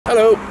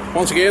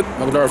Once again,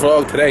 welcome to our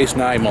vlog. Today's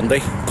now Monday.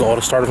 God,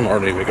 it started from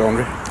early week,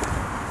 Andrea.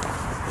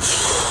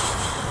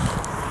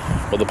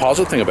 Well, the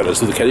positive thing about it is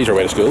that the kiddies are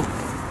away to school.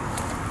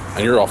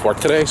 And you're off work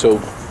today, so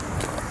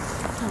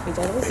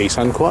peace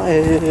and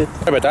quiet.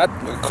 How about that?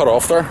 Cut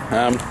off there.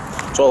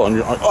 It's all on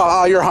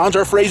your hands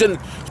are freezing.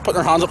 Just putting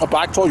their hands up my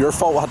back. It's all your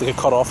fault. I had to get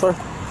cut off there.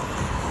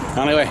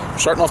 Anyway,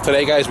 starting off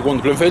today, guys. We're going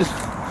to Bloomfield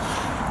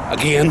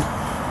again.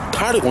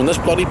 Tired of going to this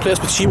bloody place,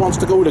 but she wants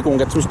to go and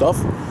get some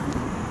stuff.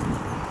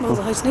 Well,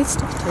 the house needs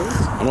stuff too.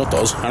 I know it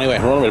does. Anyway,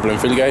 we're on our way to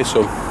Bloomfield, guys.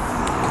 So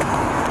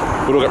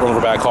we'll get run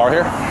over by a car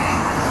here.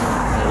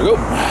 There we go.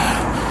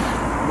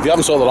 If you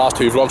haven't saw the last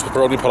two vlogs, but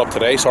they're only put up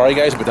today. Sorry,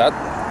 guys, about that.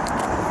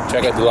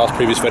 Check out the last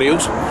previous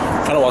videos.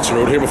 I'm trying to watch the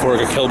road here before I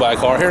get killed by a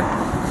car here.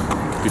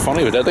 It'd be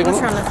funny if I did, think.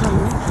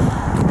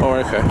 Oh,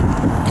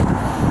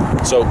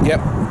 okay. So,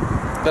 yep.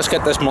 Let's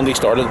get this Monday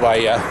started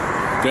by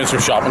doing some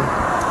shopping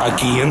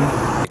again.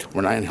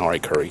 We're now in Harry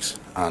Curry's,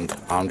 and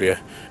Andrea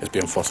is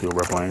being fussy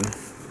over a brown.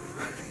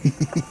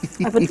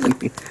 I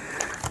wouldn't.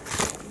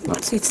 No.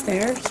 Seats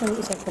there, so it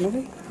was like one of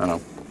you. I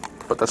know,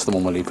 but that's the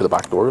one we leave for the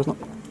back door, isn't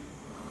it?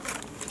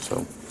 So,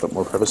 a bit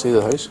more privacy to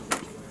the house.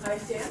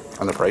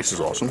 And the price is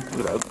awesome.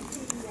 Look at that.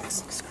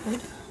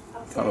 £6.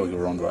 Can't really go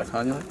wrong with that,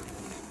 can you?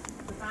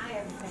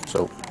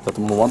 So, is that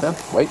the one we want then?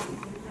 White?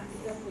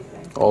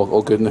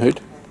 All good in the hood?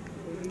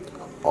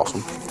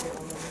 Awesome.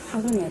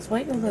 I don't know, it's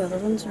white, all the other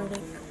ones are like...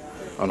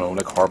 I know,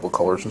 like horrible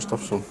colours and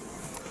stuff, so...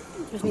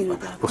 There's no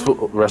black.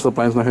 The rest of the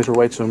blinds in the house are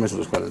white, so I might as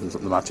well just get it in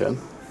something to match in.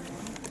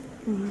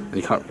 And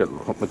you can't get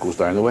something that goes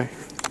down the way.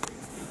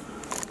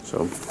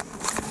 So...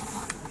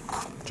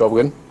 Job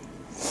again.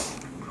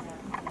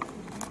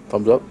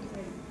 Thumbs up.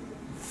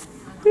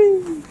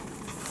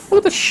 Look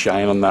at the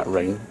shine on that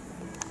ring.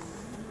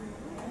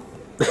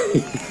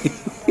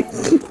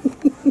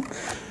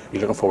 You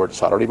looking forward to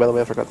Saturday, by the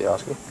way? I forgot to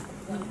ask you.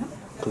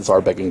 Because it's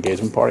our big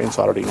engagement party on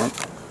Saturday night.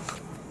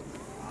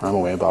 I'm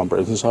away in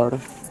Ballinbridge on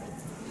Saturday.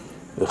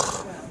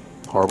 Ugh,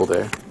 horrible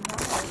day.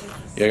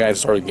 Yeah, guys,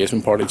 it's our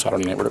engagement party on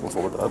Saturday night. We're looking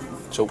forward to that.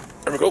 So,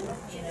 there we go.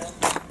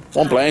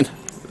 One blind.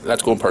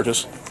 Let's go and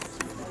purchase.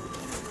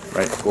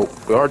 Right, well,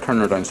 we are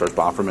turning our downstairs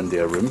bathroom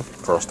into a room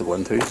for us to go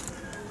into.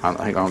 And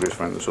I think Andrea's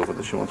found the sofa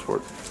that she wants for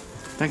it. I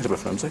think it's a bit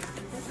flimsy.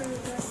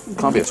 It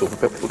can't be a sofa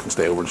pit, we can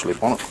stay over and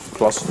sleep on it.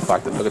 Plus the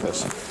fact that, look at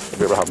this, if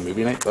we ever have a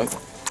movie night, like.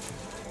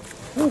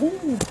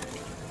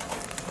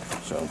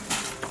 So,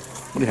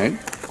 what do you think?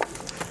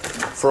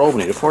 For all we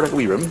need it for, like a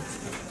wee room.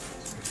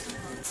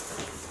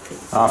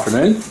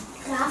 Afternoon.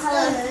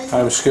 Hello.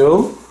 How was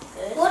school?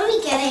 What are we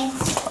getting?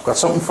 I've got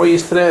something for you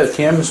today that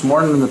came this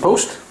morning in the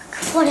post.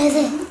 What is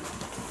it?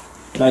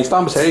 Now,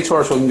 stand beside each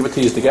other so we can give it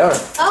to you together.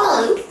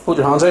 Oh. Hold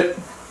your hands out.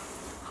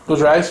 Close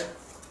your eyes.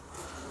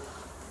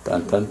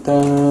 Dun dun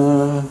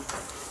dun.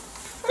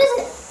 What is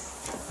it?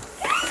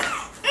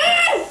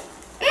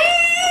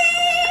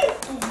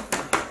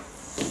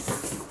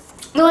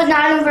 Northern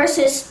Ireland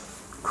versus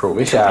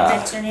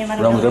Croatia.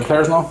 Real Madrid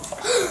players now.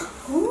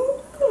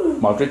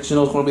 Modric, you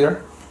know, is going to be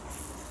there.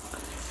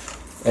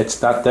 It's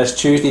this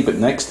Tuesday, but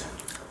next,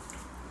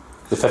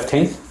 the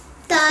 15th.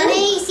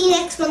 Daddy, see you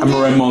next Monday. I'm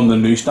around on the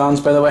newsstands,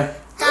 by the way.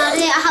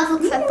 Daddy, I have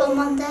a trip on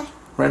Monday.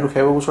 Right,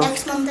 okay, what was wrong?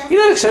 Next Monday.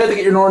 You're not excited to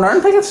get your Northern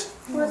Ireland tickets?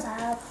 What's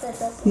that?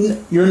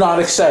 You're not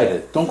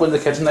excited. Don't go in the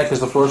kitchen now because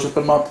the floor's just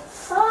been mopped.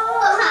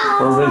 Oh.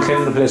 We're really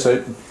cleaning the place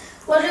out.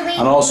 What are we?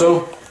 And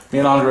also, me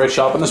and Andrea out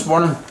shopping this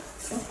morning.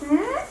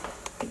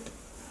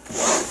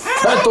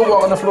 Don't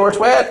walk on the floor, it's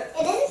wet.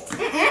 It is.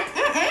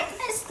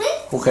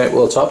 Okay,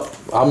 well it's up.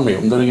 I haven't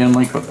reopened it again,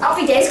 like, but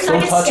Happy days,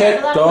 don't touch it.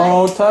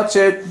 Don't touch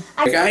it.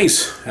 Hey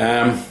guys,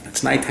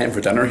 it's night time for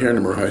dinner here in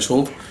the Moore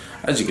household.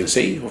 As you can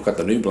see, we've got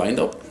the new blind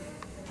up.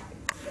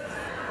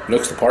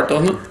 Looks the part,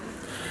 doesn't it?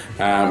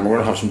 We're going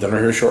to have some dinner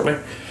here shortly.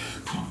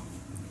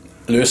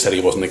 Lewis said he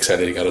wasn't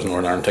excited to get his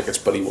Northern Ireland tickets,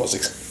 but he was,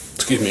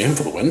 excuse me, in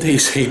for the wind. He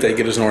did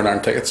get his Northern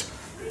Ireland tickets.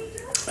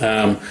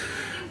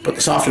 But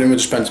this afternoon we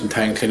just spent some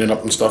time cleaning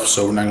up and stuff,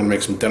 so we're now going to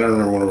make some dinner and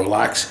we're going to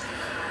relax.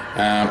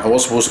 I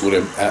was supposed to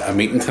go to a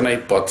meeting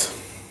tonight, but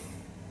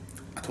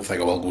I don't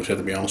think I will go to it,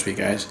 to be honest with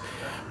you guys.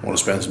 I want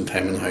to spend some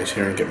time in the house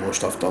here and get more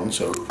stuff done,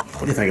 so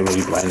what do you think of the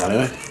new blind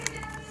anyway?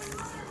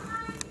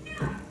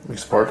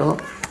 Makes the part on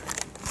it.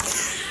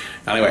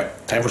 Anyway,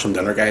 time for some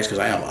dinner, guys, because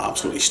I am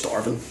absolutely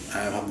starving. I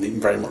haven't eaten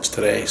very much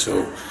today,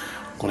 so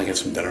I'm going to get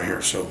some dinner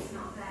here. So,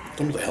 I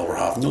don't know what the hell we're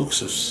having though,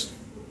 because it's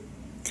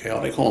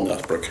chaotic. Hold on,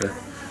 that's Brooke here.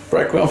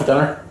 Brooke, we on for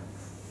dinner?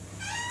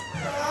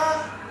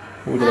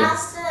 What would you like?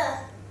 Pasta.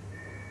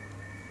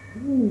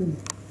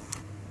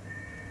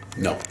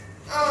 No.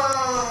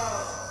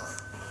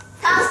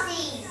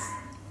 Pasties.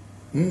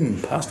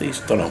 Pasties?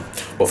 Don't know.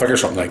 We'll figure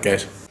something out,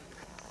 guys.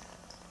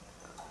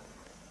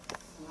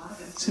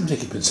 Seems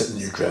like you've been sitting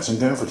in your dressing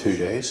gown for 2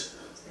 days.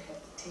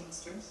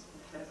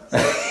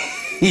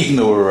 Even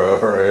though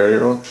we're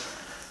area on.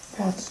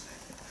 What?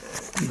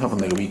 You having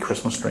like a wee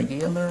Christmas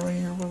drinky in there right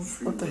here?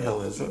 What the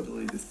hell is it?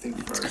 It's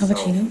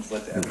cappuccino.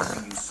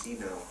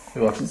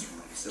 You watching?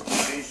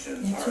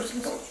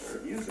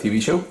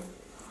 TV show?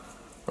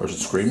 Or is it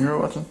Scream you're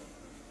watching?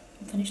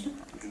 I'm finished now.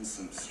 Do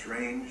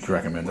you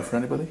recommend it for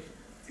anybody?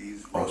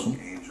 Awesome.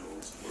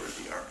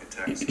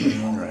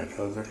 Alright,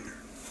 brother.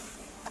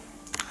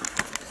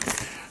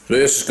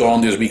 Lewis has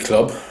gone to his wee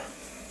club.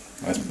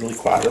 It's really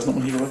quiet, isn't it,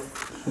 when you go?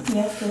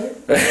 Yeah, good.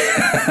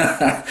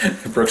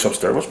 Brooke's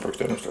upstairs. What's Brooke's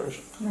doing upstairs?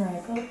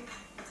 Alright, well.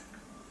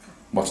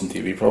 Watching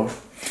TV, probably.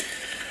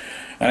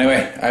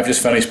 Anyway, I've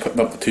just finished putting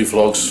up the 2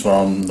 vlogs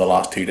from the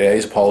last 2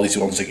 days. Apologies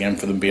once again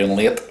for them being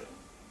late.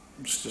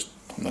 It's just,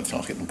 I'm not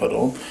getting them put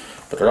on.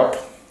 But they're up.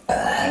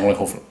 I'm going to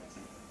go for it.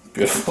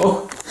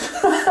 Beautiful.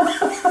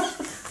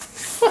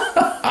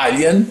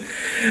 Alien.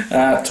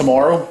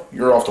 Tomorrow,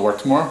 you're off to work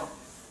tomorrow.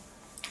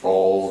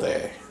 All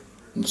day.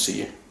 And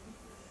see you.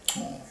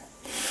 Oh.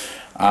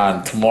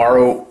 And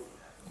tomorrow,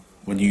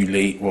 when you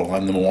leave, well,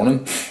 in the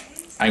morning,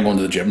 I'm going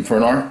to the gym for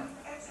an hour.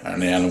 And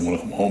then I'm going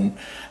to come home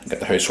and get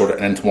the house sorted.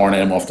 And then tomorrow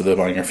night I'm off to the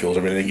Bangor Fields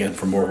everything again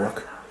for more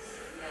work.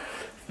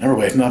 Never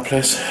away from that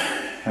place.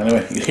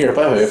 Anyway, here,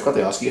 by the way, I've got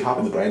to ask you,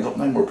 happy the blinds up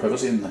now, more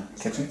privacy in the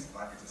kitchen. It's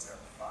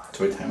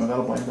about time I got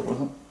a blind up,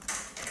 wasn't it?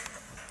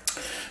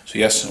 So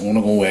yes, I want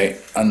to go away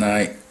and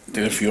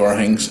do a few other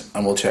things,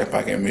 and we'll check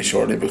back in with you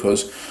shortly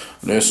because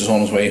Lewis is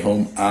on his way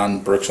home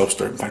and Brooke's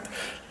upstairs. In fact,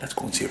 let's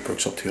go and see what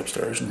Brooke's up to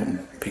upstairs and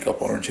come pick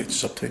up on her and see what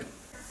she's up to.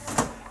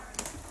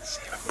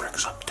 See what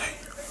Brooke's up to.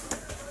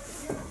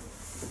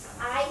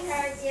 I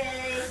heard you.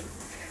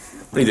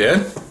 What are you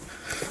doing?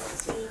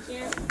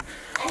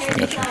 I heard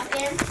you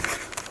talking.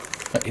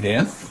 What are you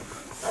doing?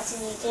 What's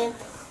in YouTube?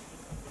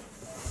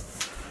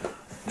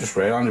 Just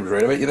right on, it was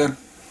right about you then.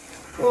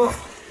 What?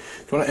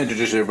 Do you want to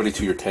introduce everybody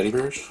to your teddy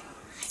bears?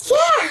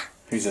 Yeah!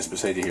 Who's this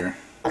beside you here?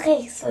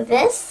 Okay, so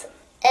this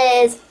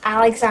is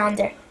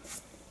Alexander.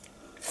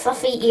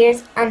 Fluffy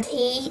ears, and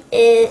he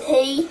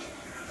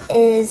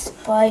is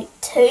about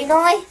 2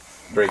 now.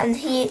 3. And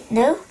 2.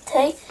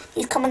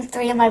 He's coming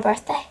 3 on my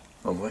birthday.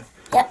 Lovely.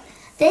 Yep.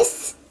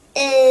 This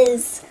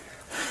is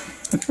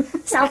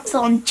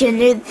Samson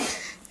Jr.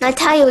 Now I'll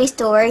tell you a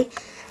story.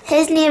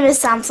 His name is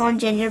Samson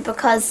Jr.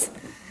 because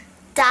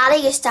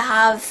Daddy used to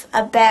have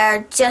a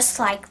bear just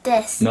like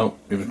this. No,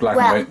 it was black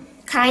Well, and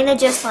white. kind of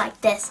just like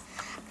this.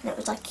 And it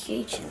was like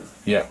huge.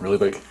 Yeah, really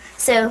big.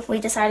 So we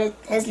decided,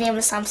 his name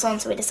was Samson,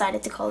 so we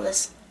decided to call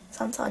this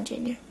Samson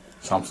Jr.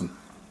 Samson.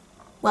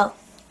 Well,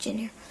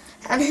 Jr.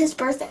 And his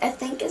birthday, I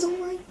think, is on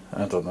mine.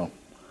 I don't know.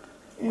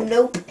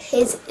 Nope,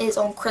 his is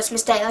on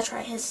Christmas Day. That's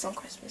right, his is on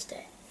Christmas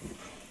Day.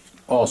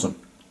 Awesome.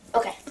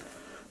 Okay.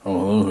 Oh, I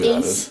know who that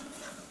These is.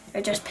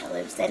 are just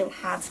pillows. They don't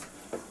have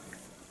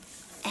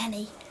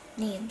any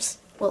names.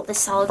 Well, this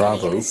solid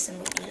Bravo. names and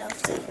we love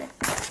it.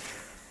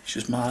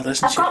 She's mad,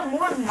 isn't I've she? got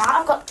more than that.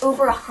 I've got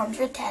over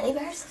 100 teddy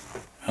bears.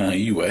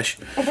 You wish.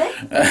 I do.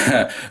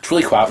 It's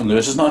really quiet when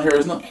Lewis is not here,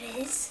 isn't it? It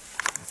is.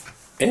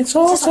 It's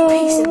Just like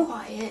peace and awesome.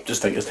 quiet.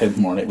 Just think it's 10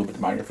 tomorrow night, we'll be to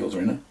Bangor Fields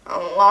Arena.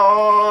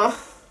 Allah.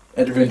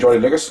 Interviewing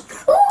Jordan Lucas.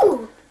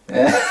 Ooh.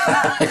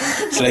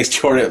 She likes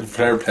Jordan,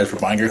 player plays for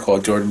Bangor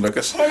called Jordan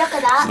Lucas. Here, look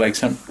at that. She likes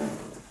him.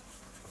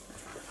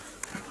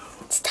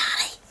 It's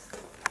Daddy.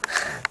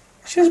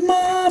 She's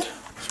mad.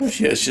 So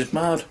she is, she's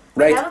mad. I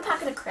Right, have a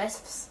packet of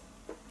crisps.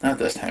 not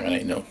this time of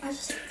night, no. I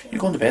just You're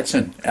going to bed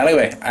soon.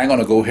 Anyway, I'm going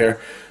to go here.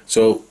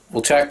 So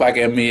we'll check back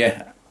in with you.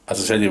 As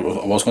I said, I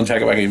was going to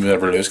check it back in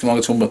whenever Lewis came along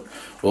at home, but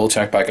we'll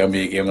check back in with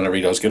you again whenever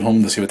he does get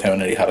home to see what time of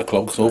night he had a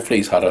club. Because hopefully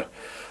he's had a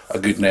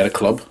good night at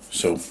club.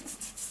 So,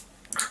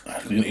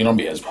 you know,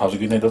 he has a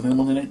good night, doesn't he,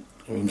 Monday night?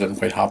 He comes in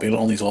quite happy and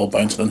all. He's all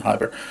bouncing and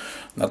hyper.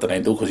 Not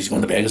tonight though, because he's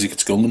going to bed because he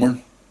gets school in the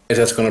morning.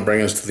 That's going to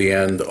bring us to the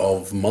end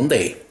of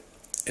Monday.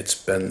 It's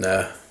been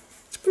a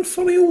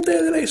funny old day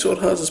today, so it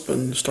has. It's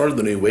been started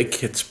the new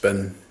week. It's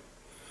been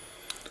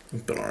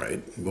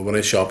alright. But when I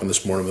was shopping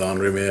this morning with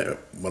Andrea,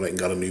 when I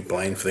got a new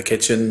blind for the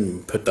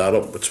kitchen, put that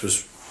up, which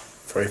was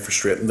very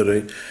frustrating to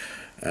do.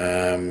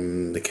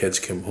 The kids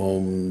came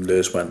home,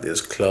 Lewis went to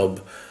his club.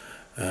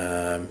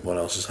 What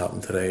else has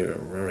happened today?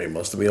 Very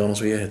much, to be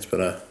honest with you. It's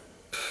been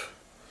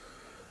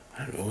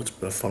I don't know, it's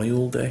been a funny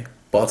old day.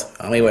 But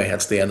anyway,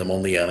 it's the end of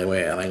Monday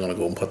anyway, and I'm going to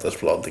go and put this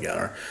vlog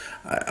together.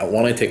 I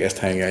want to take this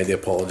time, guys, to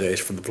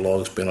apologise for the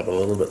vlogs being up a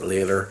little bit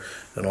later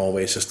than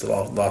always. Just the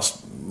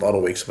last lot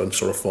of weeks I've been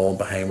sort of falling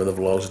behind with the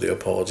vlogs. I do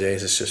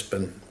apologise. It's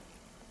been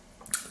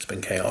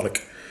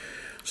chaotic.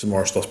 Some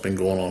more stuff's been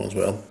going on as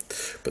well.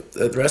 But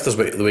the rest of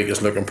the week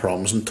is looking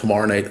promising.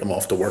 Tomorrow night I'm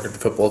off to work at the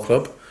football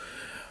club.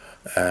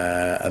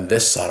 And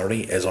this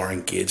Saturday is our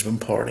engagement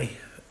party.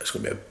 It's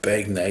going to be a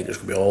big night. There's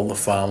going to be all the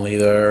family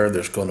there.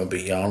 There's going to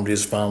be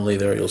Andrea's family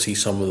there. You'll see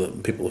some of the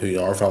people who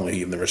are family who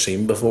you've never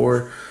seen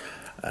before.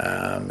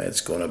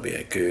 It's going to be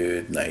a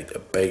good night. A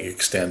big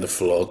extended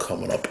vlog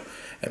coming up.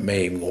 It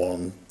may even go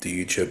on to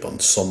YouTube on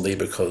Sunday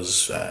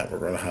because we're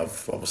going to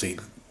have, obviously,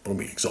 we're going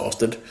to be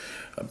exhausted.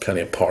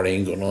 Plenty of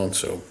partying going on.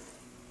 So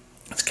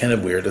it's kind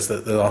of weird.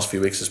 The last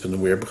few weeks has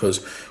been weird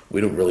because we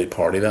don't really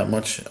party that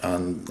much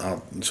and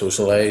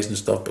socialise and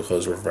stuff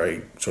because we're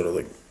very sort of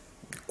like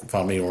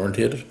family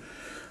orientated.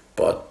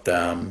 But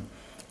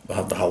we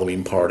had the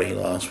Halloween party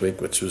last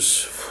week, which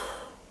was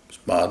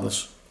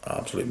madness,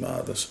 absolute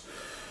madness.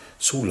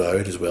 So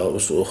loud as well. It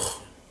was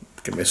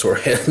give me a sore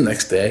head the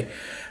next day.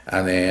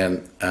 And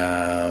then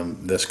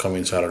this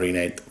coming Saturday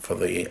night for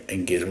the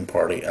engagement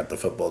party at the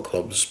football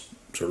club's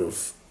sort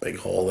of big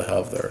hall they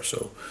have there.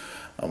 So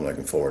I'm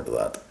looking forward to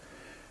that.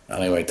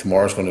 Anyway,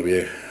 tomorrow's going to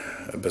be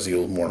a busy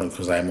old morning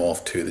because I'm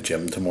off to the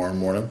gym tomorrow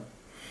morning.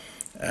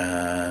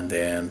 And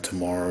then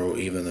tomorrow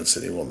evening at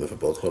City One, the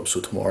football club. So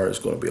tomorrow is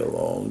going to be a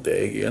long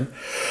day again.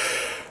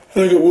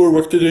 I got more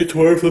work to do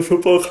tomorrow for the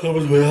football club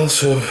as well.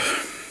 So,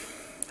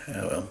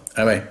 yeah, well.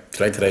 Anyway,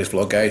 today's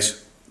vlog,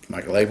 guys.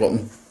 Smack the like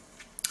button.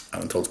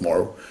 And until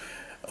tomorrow,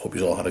 I hope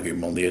you all had a good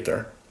Monday out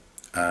there.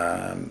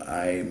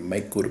 I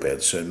might go to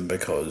bed soon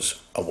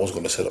because I was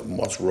going to sit up and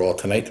watch Raw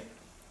tonight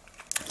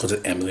because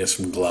it emanates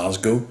from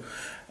Glasgow.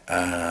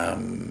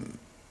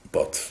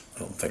 But I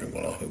don't think I'm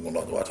going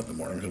to watch it in the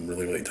morning because I'm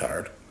really, really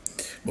tired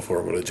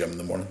before I go to the gym in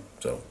the morning.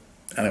 So,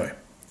 anyway,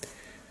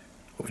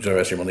 hope you enjoy the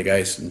rest of your Monday,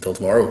 guys. Until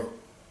tomorrow,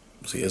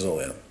 see you all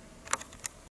then.